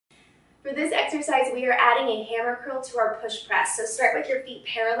For this exercise, we are adding a hammer curl to our push press. So start with your feet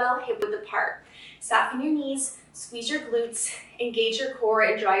parallel, hip width apart. Soften your knees, squeeze your glutes, engage your core,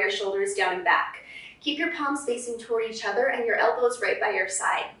 and draw your shoulders down and back. Keep your palms facing toward each other and your elbows right by your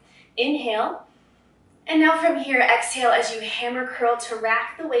side. Inhale. And now from here, exhale as you hammer curl to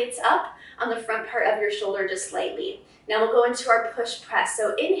rack the weights up on the front part of your shoulder just slightly. Now we'll go into our push press.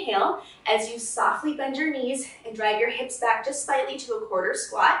 So inhale as you softly bend your knees and drag your hips back just slightly to a quarter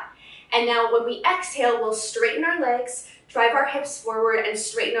squat. And now when we exhale, we'll straighten our legs, drive our hips forward, and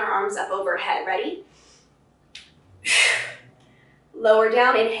straighten our arms up overhead. Ready? Lower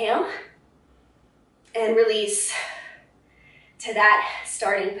down, inhale, and release to that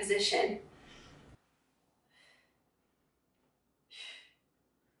starting position.